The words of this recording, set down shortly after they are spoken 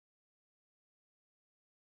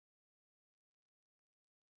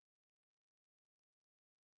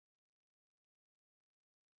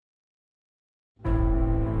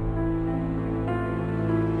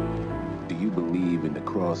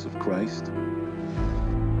cross of Christ?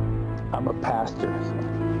 I'm a pastor.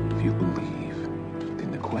 If you believe, then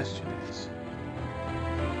the question is,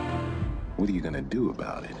 what are you gonna do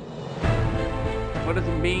about it? What does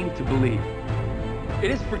it mean to believe? It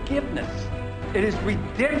is forgiveness. It is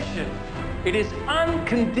redemption. It is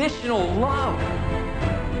unconditional love.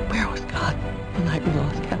 Where was God the night we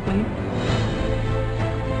lost Kathleen?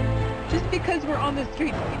 Just because we're on the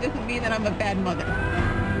streets, it doesn't mean that I'm a bad mother.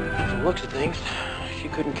 From the looks of things, she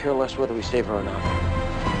couldn't care less whether we save her or not.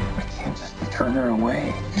 I can't just turn her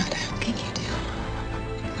away. Not asking you to.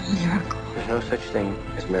 It's a miracle. There's no such thing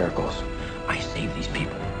as miracles. I saved these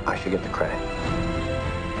people. I should get the credit.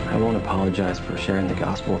 I won't apologize for sharing the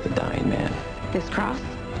gospel with a dying man. This cross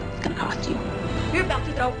is gonna cost you. You're about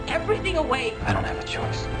to throw everything away. I don't have a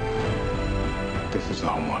choice. This is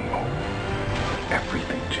our one moment.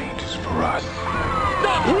 Everything changes for us.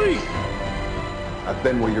 No, please! I've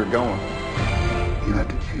been where you're going. You have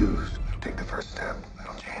to choose. Take the first step.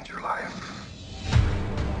 It'll change your life.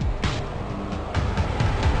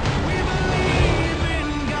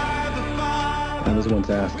 I was once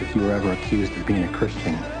asked if you were ever accused of being a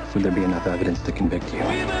Christian, would there be enough evidence to convict you?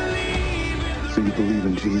 So you believe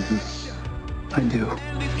in Jesus? I do.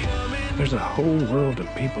 There's a whole world of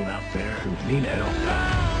people out there who need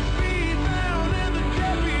help.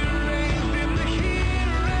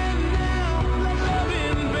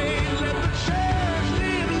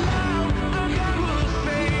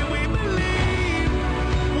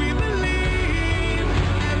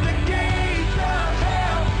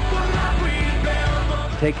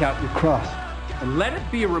 Take out your cross and let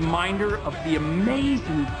it be a reminder of the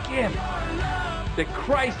amazing gift that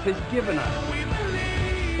Christ has given us.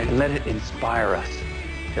 And let it inspire us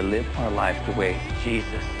to live our life the way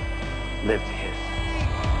Jesus lived his.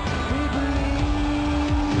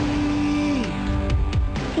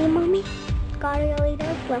 See, Mommy? God really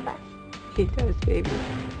does love us. He does, baby.